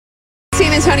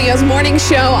Antonio's morning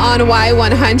show on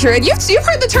Y100. You've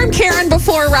heard the term Karen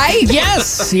before, right?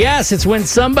 Yes. It's when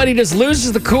somebody just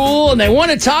loses the cool and they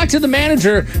want to talk to the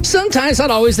manager. Sometimes,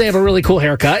 not always, they have a really cool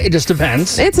haircut. It just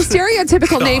depends. It's a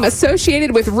stereotypical name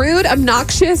associated with rude,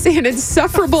 obnoxious, and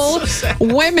insufferable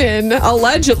women,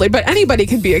 allegedly. But anybody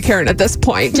can be a Karen at this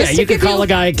point. Yeah, you can call a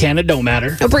guy a Ken. It don't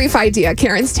matter. A brief idea.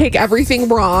 Karens take everything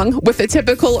wrong with a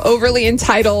typical overly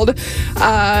entitled,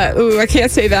 I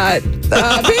can't say that.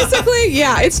 Basically,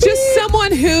 yeah, it's just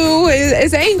someone who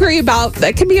is angry about,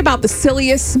 that can be about the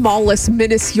silliest, smallest,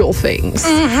 minuscule things.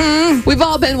 Mm-hmm. We've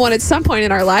all been one at some point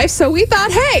in our life, so we thought,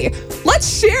 hey,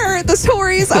 let's share the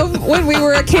stories of when we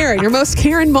were a Karen, your most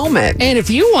Karen moment. And if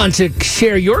you want to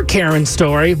share your Karen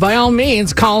story, by all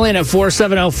means, call in at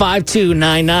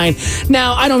 470-5299.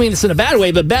 Now, I don't mean this in a bad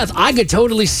way, but Beth, I could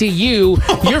totally see you.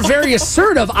 You're very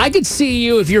assertive. I could see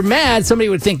you, if you're mad, somebody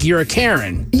would think you're a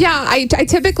Karen. Yeah, I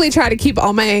typically try to keep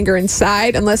all my anger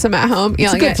inside unless I'm at home yelling.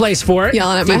 It's a good place for it.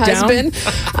 Yelling at my husband.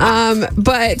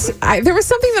 But there was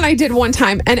something that I did one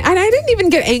time, and I didn't even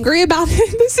get angry about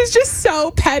it. This is just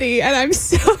so petty, and I'm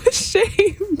so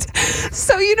ashamed.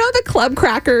 So you know the club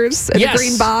crackers in the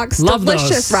green box? Love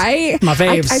delicious, those. right? My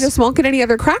faves. I just won't get any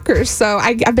other crackers. So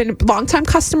I've been a longtime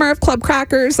customer of club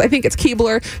crackers. I think it's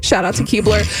Keebler. Shout out to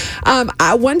Keebler.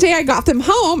 One day I got them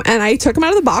home, and I took them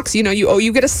out of the box. You know,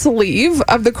 you get a sleeve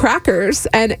of the crackers,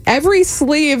 and every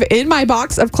sleeve in my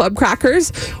box of club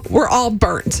crackers were all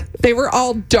burnt. They were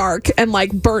all dark and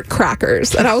like burnt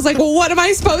crackers. And I was like, well, what am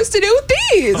I supposed to do with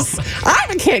these?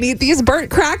 I can't eat these burnt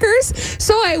crackers.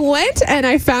 So I went and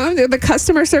I found the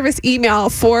customer service email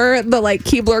for the like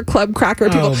Keebler Club Cracker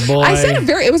people. Oh, boy. I sent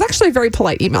it was actually a very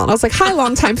polite email. And I was like, hi,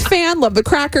 longtime fan, love the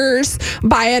crackers,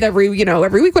 buy it every week,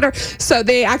 whatever. So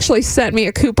they actually sent me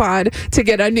a coupon to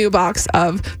get a new box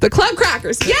of the club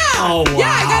crackers. Yeah. Oh, wow.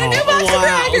 Yeah, I got a new box of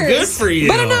crackers. Good for you.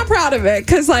 But I'm not proud of it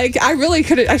because like I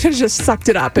should have just sucked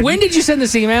it up. When did you send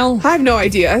this email? I have no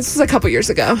idea. This was a couple years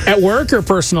ago. At work or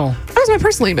personal? That was my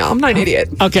personal email. I'm not an idiot.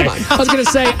 Okay. Come on. I was going to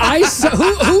say,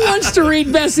 who wants to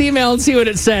read Beth's email and see what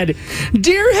it said?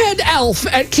 Dear head elf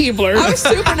at Keebler. I was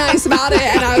super nice about it,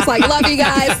 and I was like, love you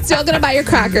guys. Still going to buy your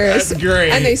crackers. That's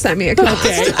great. And they sent me a coupon.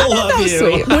 Okay. I thought Love that was you.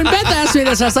 sweet. When Beth asked me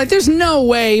this, I was like, there's no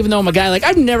way, even though I'm a guy, like,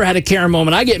 I've never had a Karen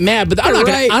moment. I get mad, but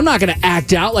I'm not gonna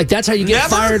act out. Like, that's how you get Never?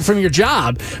 fired from your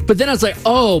job. But then I was like,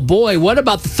 oh, boy, what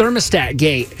about the thermostat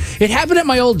gate? It happened at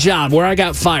my old job where I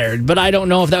got fired, but I don't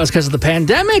know if that was because of the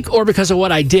pandemic or because of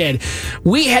what I did.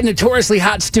 We had notoriously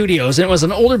hot studios, and it was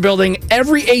an older building.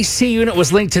 Every AC unit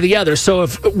was linked to the other. So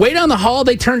if way down the hall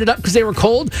they turned it up because they were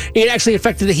cold, it actually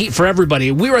affected the heat for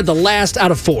everybody. We were the last out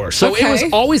of 4. So it was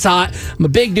always hot. I'm a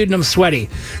big dude and I'm sweaty.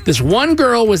 This one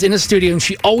girl was in a studio and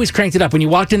she always cranked it up. When you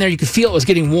walked in there, you could feel it was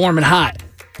getting warm and hot.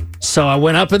 So I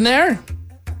went up in there.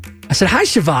 I said, hi,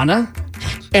 Shavana.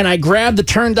 And I grabbed the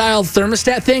turn dial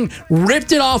thermostat thing,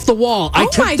 ripped it off the wall. I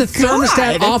took the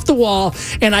thermostat off the wall,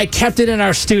 and I kept it in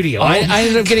our studio. I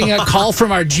ended up getting a call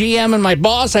from our GM and my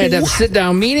boss. I had to have a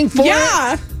sit-down meeting for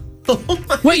it.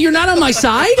 Wait, you're not on my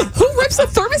side? Who rips the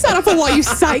thermostat off a wall, you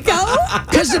psycho?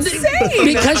 That's insane.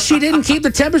 Because she didn't keep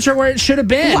the temperature where it should have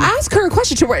been. Well, ask her a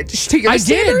question to your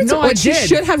standards. No, I she did.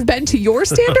 should have been to your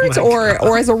standards,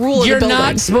 or as a rule You're of the building.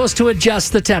 not supposed to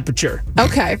adjust the temperature.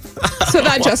 Okay, so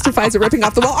that justifies it ripping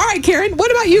off the wall. All right, Karen.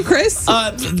 What about you, Chris?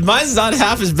 Mine's not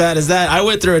half as bad as that. I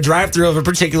went through a drive-thru of a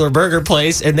particular burger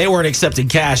place, and they weren't accepting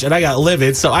cash, and I got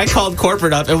livid. So I called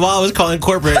corporate up, and while I was calling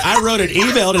corporate, I wrote an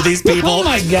email to these people. Oh,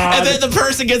 my God. And then the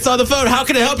person gets on the phone. How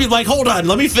can I help you? Like, hold on.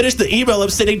 Let me finish the email I'm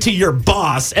sending to your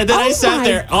boss. And then I sat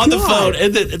there on the phone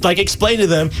and then, like, explained to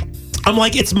them. I'm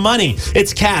like, it's money,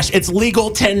 it's cash, it's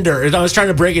legal tender. And I was trying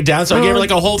to break it down, so I gave her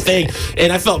like a whole thing.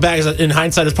 And I felt bad, 'cause in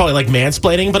hindsight, it's probably like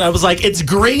mansplaining, but I was like, it's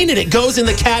green and it goes in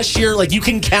the cashier. Like, you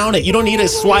can count it. You don't need a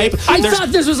swipe. I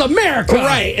thought this was America.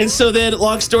 Right. And so then,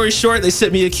 long story short, they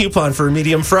sent me a coupon for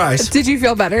medium fries. Did you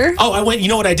feel better? Oh, you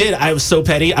know what I did? I was so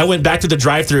petty. I went back to the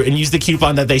drive-thru and used the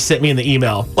coupon that they sent me in the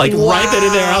email. Like, right then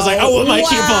and there, I was like, I want my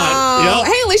coupon. Yep.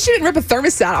 Hey, at least you didn't rip a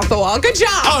thermostat off the wall. Good job.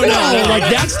 Oh, Good no. job.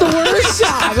 Like, that's the worst. Good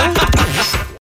job.